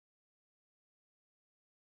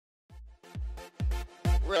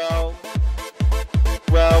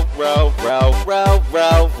roll, roll, roll,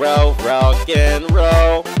 roll, roll, rock and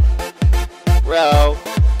roll, roll,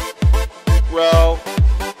 roll.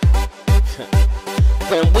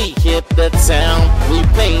 When we hit the town, we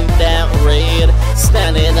paint that red,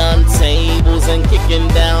 standing on tables and kicking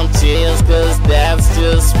down chairs, cause that's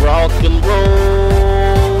just rock and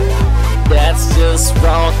roll. That's just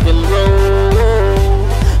rock and roll.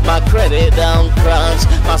 My credit don't crunch,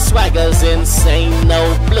 my swagger's insane. No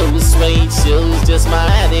blue suede shoes, just my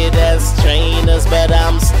Adidas trainers, but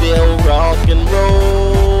I'm still rock and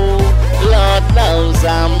roll. Lord knows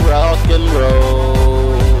I'm rock and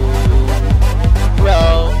roll.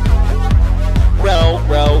 Roll, roll,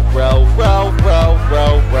 roll, roll, roll, roll,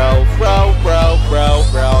 roll, roll, roll, roll, roll,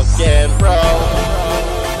 roll, and roll.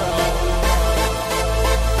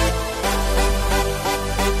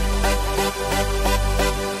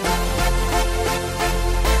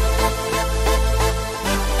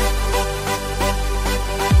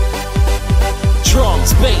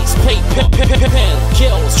 Drums, bass, pen,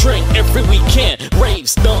 kills, drink every weekend.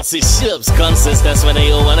 Raves, dances, ships, concerts, that's when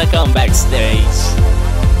they all wanna come backstage.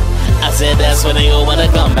 I said that's when they all wanna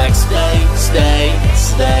come backstage, stay.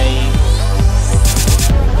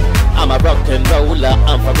 I'm a rock and roller,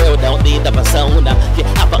 I'm for real, don't need a persona. Get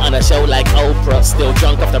up on a show like Oprah, still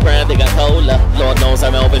drunk off the brandy got cola. Lord knows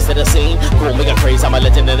I'm Elvis to the scene, cool me got crazy, I'm a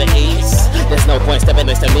legend in the East. There's no point stepping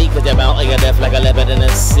next to me, cause you're out or you're deaf like a leopard in a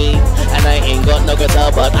seat. And I ain't got no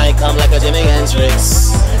guitar, but I come like a Jimi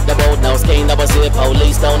Hendrix. The road knows game, I was here,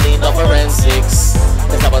 police don't need no forensics.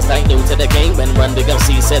 Cause I was like new to the game when Run Big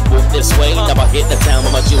MC said walk this way. Now I hit the town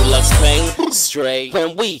with my jewelers plain straight.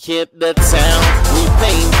 When we hit the town, we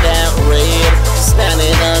paint that red,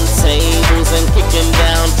 standing on tables and kicking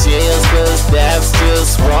down chairs, cause that's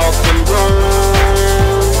just rock and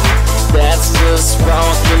roll. That's just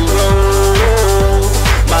rock and roll.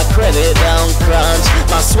 My credit don't crunch,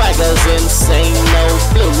 my swagger's insane. No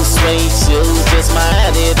blue suede shoes, just my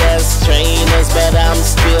Adidas trainers, but I'm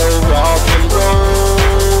still rock and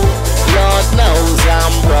roll. Lord knows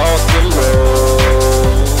I'm rock and roll.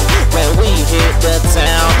 When we hit the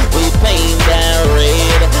town, we paint that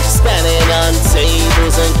red, standing on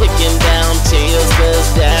tables and kicking down chairs, cause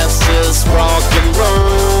that's just rock and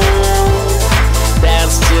roll.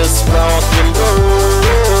 That's just rock and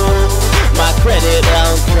roll. My credit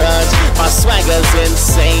don't crunch, my swagger's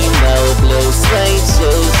insane. No blue suede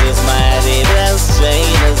shoes, just my Adidas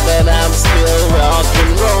trainers, but I'm still rock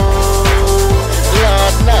and roll.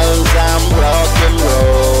 Lord knows I'm rock and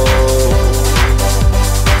roll.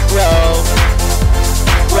 Roll,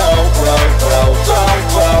 roll, roll, roll, roll,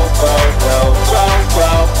 roll, roll, roll, roll,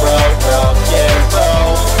 roll, roll, roll, yeah,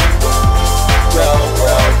 roll. Roll,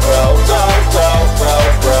 roll, roll, roll, roll, roll,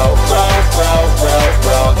 roll, roll, roll, roll,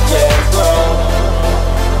 roll, yeah, roll.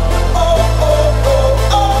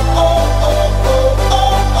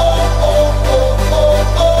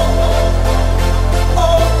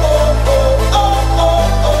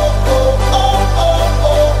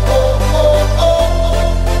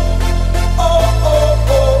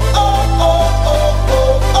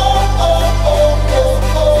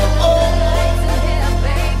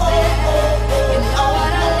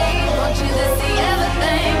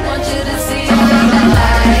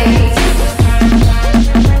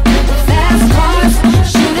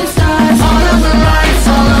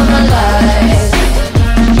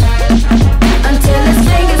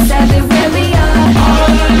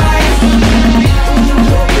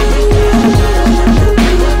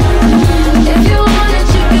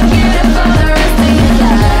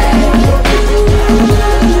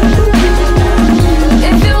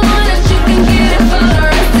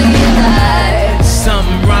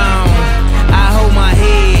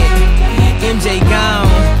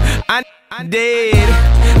 Dead.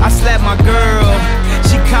 I slapped my girl,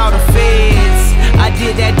 she called the feds. I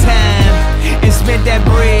did that time and spent that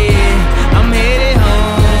bread. I'm headed